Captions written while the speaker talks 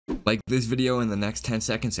Like this video in the next 10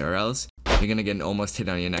 seconds or else you're gonna get an almost hit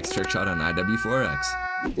on your next trick shot on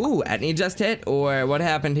IW4X. Ooh, Etney just hit, or what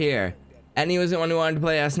happened here? Etney was the one who wanted to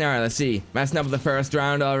play SNR. Let's see. Messing up the first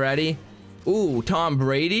round already. Ooh, Tom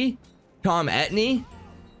Brady? Tom Etney?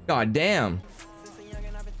 God damn.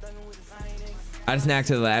 I just knacked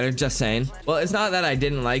to the ladder, just saying. Well, it's not that I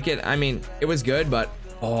didn't like it. I mean, it was good, but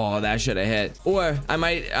oh, that should have hit. Or I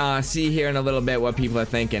might see here in a little bit what people are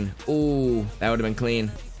thinking. Ooh, that would have been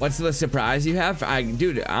clean. What's the surprise you have?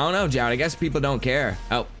 Dude, I don't know, Jared. I guess people don't care.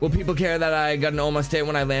 Oh, will people care that I got an almost hit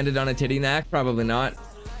when I landed on a titty knack? Probably not.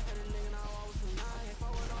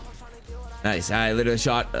 Nice. I literally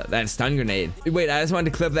shot that stun grenade. Wait, I just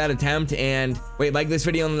wanted to clip that attempt and wait, like this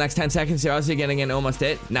video in the next 10 seconds. You're also getting an almost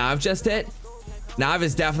hit. Nav just hit. Nav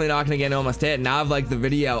is definitely not gonna get an almost hit. Nav like the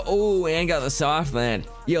video. Oh, and got the soft land.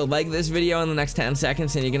 Yo, like this video in the next 10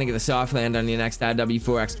 seconds and you're gonna get a soft land on your next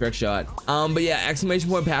IW4X trick shot. But yeah, exclamation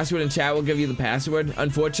point password in chat will give you the password.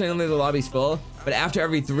 Unfortunately, the lobby's full, but after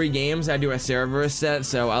every 3 games, I do a server set,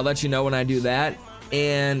 so I'll let you know when I do that.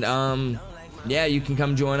 And yeah, you can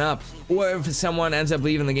come join up. Or if someone ends up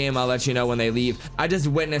leaving the game, I'll let you know when they leave. I just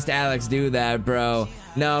witnessed Alex do that, bro.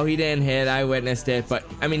 No, he didn't hit. I witnessed it, but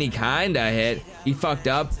I mean, he kinda hit. He fucked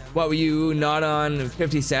up. What, were you not on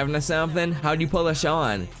 57 or something? How'd you pull a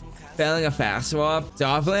Sean? Failing a fast swap?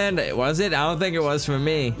 Softland? Was it? I don't think it was for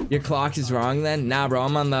me. Your clock is wrong then? Nah, bro,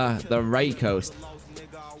 I'm on the right coast.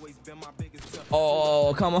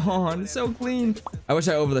 Oh, come on. It's so clean. I wish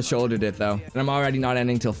I over the shouldered it though. And I'm already not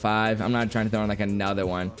ending till 5. I'm not trying to throw in like another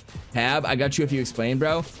one. Tab, I got you if you explain,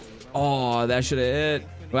 bro. Oh, that should have hit.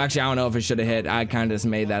 Well, actually, I don't know if it should have hit. I kind of just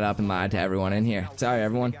made that up and lied to everyone in here. Sorry,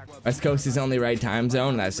 everyone. West Coast is only right time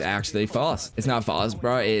zone. That's actually false. It's not false,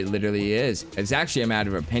 bro. It literally is. It's actually a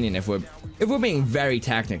matter of opinion if we're being very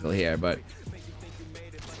technical here, but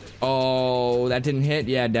oh, that didn't hit.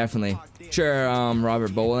 Yeah, definitely. Sure,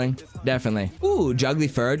 Robert Bowling. Definitely. Ooh, Juggly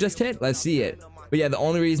Fur just hit. Let's see it. But yeah, the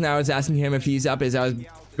only reason I was asking him if he's up is I was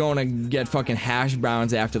going to get fucking hash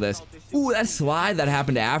browns after this. Ooh, that slide that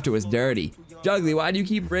happened after was dirty. Juggly, why do you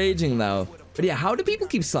keep raging though? But yeah, how do people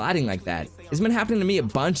keep sliding like that? It's been happening to me a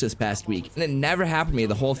bunch this past week, and it never happened to me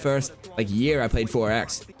the whole first like year I played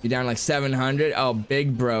 4X. You're down like 700. Oh,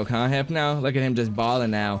 big broke, huh, Hypno? Look at him just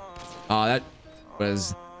balling now. Oh, that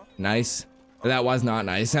was nice. That was not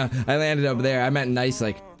nice. I landed over there. I meant nice,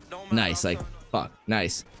 like fuck,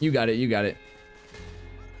 nice. You got it, you got it.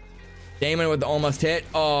 Damon with the almost hit.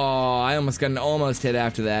 Oh, I almost got an almost hit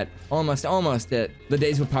after that. Almost hit. The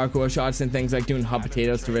days with parkour shots and things like doing hot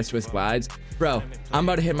potatoes to wrist glides. Bro, I'm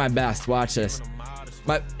about to hit my best. Watch this.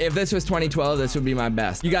 If this was 2012, this would be my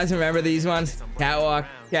best. You guys remember these ones? Catwalk,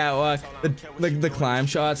 the climb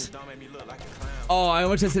shots. Oh, I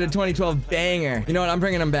almost just hit a 2012 banger. You know what? I'm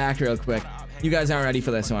bringing them back real quick. You guys aren't ready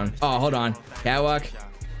for this one. Oh, hold on. Catwalk.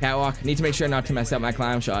 Need to make sure not to mess up my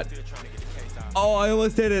climb shot. Oh, I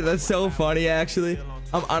almost did it. That's so funny, actually.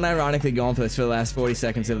 I'm unironically going for this for the last 40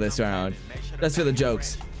 seconds of this round. That's for the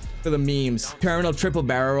jokes. For the memes. Terminal triple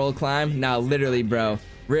barrel roll climb. Now, literally, bro.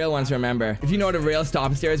 Real ones, remember. If you know what a real stop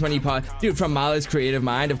and stare is when you pause. Dude, from Mahler's creative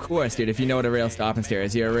mind, of course, dude. If you know what a real stop and stare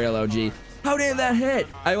is, you're a real OG. How did that hit?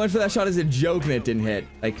 I went for that shot as a joke and it didn't hit.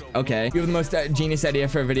 Like, okay. You have the most genius idea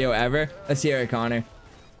for a video ever. Let's hear it, Connor.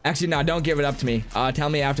 Actually, no, don't give it up to me. Tell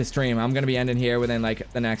me after stream. I'm gonna be ending here within like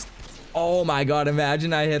the next. Oh my god,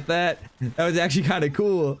 imagine I hit that. That was actually kind of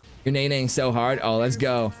cool. You're naying so hard. Oh, let's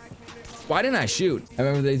go. Why didn't I shoot? I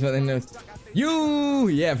remember these.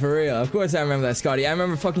 Yeah, for real. Of course I remember that, Scotty. I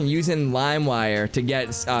remember fucking using LimeWire to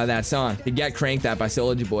get that song. To get Crank That by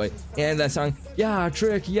Soulja Boy. And that song, yeah,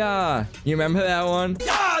 Trick, yeah. You remember that one?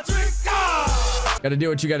 Yeah, Trick, yeah! Gotta do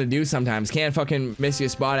what you gotta do sometimes. Can't fucking miss your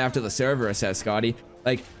spot after the server reset, Scotty.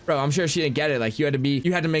 Like, bro, I'm sure she didn't get it. Like, you had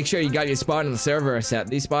to make sure you got your spot in the server reset.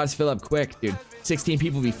 These spots fill up quick, dude. 16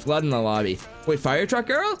 people be flooding the lobby. Wait, fire truck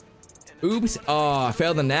girl? Oops. Oh, I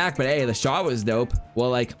failed the knack, but hey, the shot was dope. Well,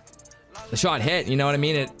 like, the shot hit, you know what I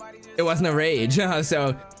mean? It wasn't a rage.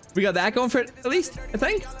 So we got that going for it, at least, I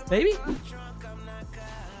think. Maybe.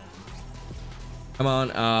 Come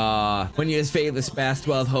on. When you just fade the Spas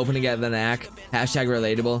 12 hoping to get the knack. Hashtag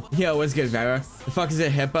relatable. Yo, what's good, Vera? The fuck is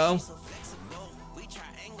it, Hippo?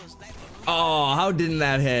 Oh, how didn't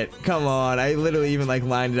that hit? Come on, I literally even like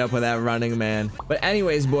lined it up with that running man. But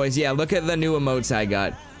anyways, boys, yeah, look at the new emotes I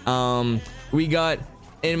got. We got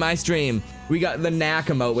in my stream, we got the knack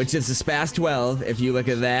emote, which is the Spas 12. If you look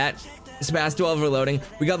at that, Spas 12 reloading.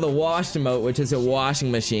 We got the washed emote, which is a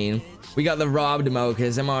washing machine. We got the robbed emote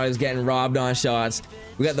because I'm always getting robbed on shots.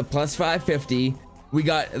 We got the plus 550. We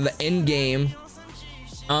got the in-game.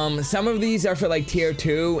 Some of these are for like tier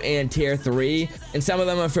 2 and tier 3, and some of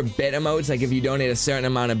them are for bit emotes, like if you donate a certain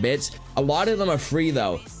amount of bits. A lot of them are free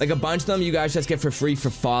though. Like a bunch of them you guys just get for free for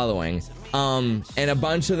following. And a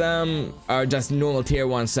bunch of them are just normal tier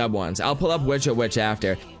 1 sub ones. I'll pull up which are which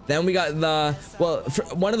after. Then we got the, well,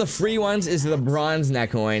 one of the free ones is the bronze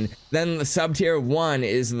net coin. Then the sub tier 1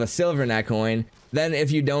 is the silver net coin. Then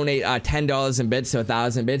if you donate $10 in bits, so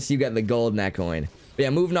 1,000 bits, you get the gold net coin. But yeah,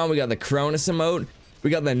 moving on, we got the Cronus emote. We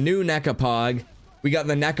got the new Necca Pog. We got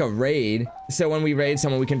the Necca raid. So when we raid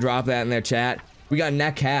someone, we can drop that in their chat. We got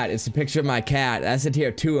Neck Cat. It's a picture of my cat. That's the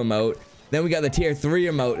tier 2 emote. Then we got the tier 3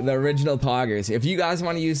 emote, the original Poggers. If you guys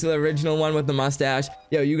want to use the original one with the mustache,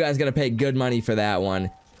 yo, you guys gotta pay good money for that one.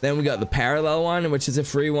 Then we got the parallel one, which is a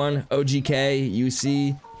free one. OGK,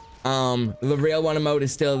 UC. The real one emote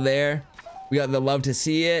is still there. We got the love to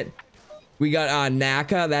see it. We got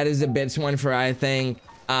Necca. That is the bits one for, I think,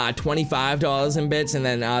 $25 in bits, and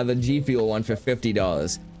then the G Fuel one for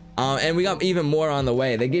 $50. And we got even more on the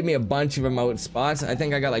way. They gave me a bunch of emote spots. I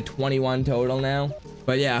think I got like 21 total now.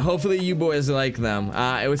 But yeah, hopefully you boys like them.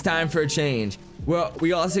 It was time for a change. Well,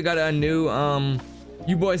 we also got a new,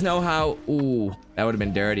 you boys know how, ooh, that would have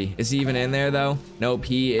been dirty. Is he even in there though? Nope,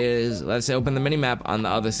 he is. Let's open the minimap on the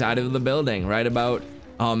other side of the building, right about,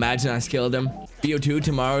 oh, imagine I skilled him. BO2,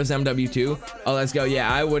 tomorrow's MW2. Oh, let's go.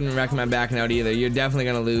 Yeah, I wouldn't recommend backing out either. You're definitely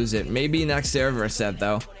gonna lose it. Maybe next server set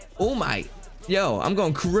though. Oh my, yo, I'm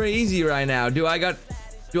going crazy right now. Do I got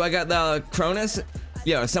the Cronus?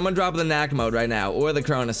 Yo, someone drop the Knack mode right now, or the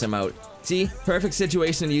Cronus emote. See, perfect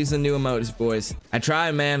situation to use the new emotes, boys. I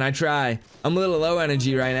try, man, I try. I'm a little low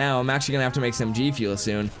energy right now. I'm actually gonna have to make some G Fuel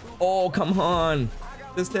soon. Oh, come on.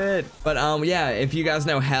 Just hit. But yeah, if you guys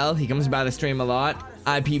know Hell, he comes by the stream a lot.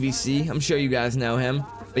 IPVC, I'm sure you guys know him.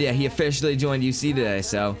 But yeah, he officially joined UC today,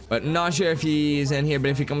 so. But not sure if he's in here, but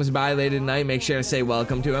if he comes by late at night, make sure to say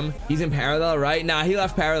welcome to him. He's in Parallel, right? Nah, he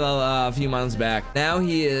left Parallel a few months back. Now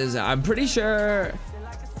he is, I'm pretty sure,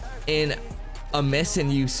 in a miss in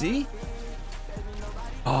UC.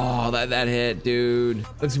 Oh, that hit, dude.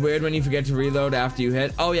 Looks weird when you forget to reload after you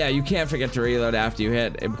hit. Oh yeah, you can't forget to reload after you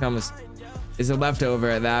hit. It becomes, it's a leftover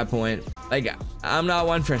at that point. Like, I'm not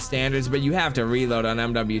one for standards, but you have to reload on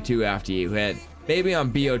MW2 after you hit. Maybe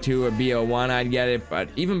on BO2 or BO1 I'd get it, but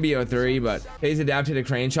even BO3, but FaZe adapted a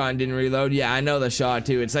crane shot and didn't reload. Yeah, I know the shot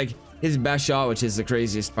too. It's like his best shot, which is the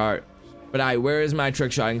craziest part. But where is my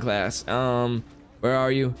trickshotting class? Where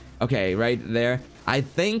are you? Okay, right there. I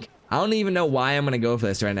think, I don't even know why I'm gonna go for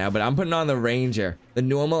this right now, but I'm putting on the Ranger, the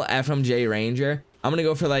normal FMJ Ranger. I'm gonna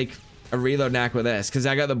go for like a reload knack with this, because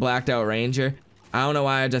I got the blacked out Ranger. I don't know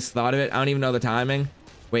why I just thought of it. I don't even know the timing.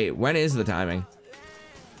 Wait, when is the timing?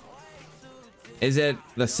 Is it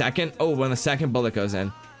the second? Oh, when the second bullet goes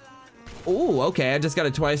in. Oh, okay, I just got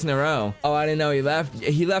it twice in a row. Oh, I didn't know he left.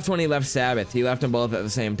 He left when he left Sabbath. He left them both at the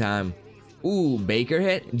same time. Ooh, Baker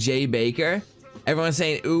hit. Jay Baker. Everyone's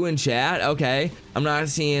saying ooh in chat. Okay, I'm not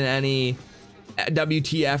seeing any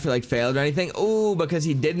WTF or like failed or anything. Ooh, because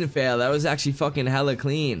he didn't fail. That was actually fucking hella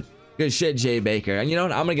clean. Good shit, Jay Baker. And you know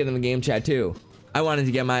what? I'm gonna get in the game chat too. I wanted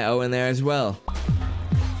to get my O in there as well.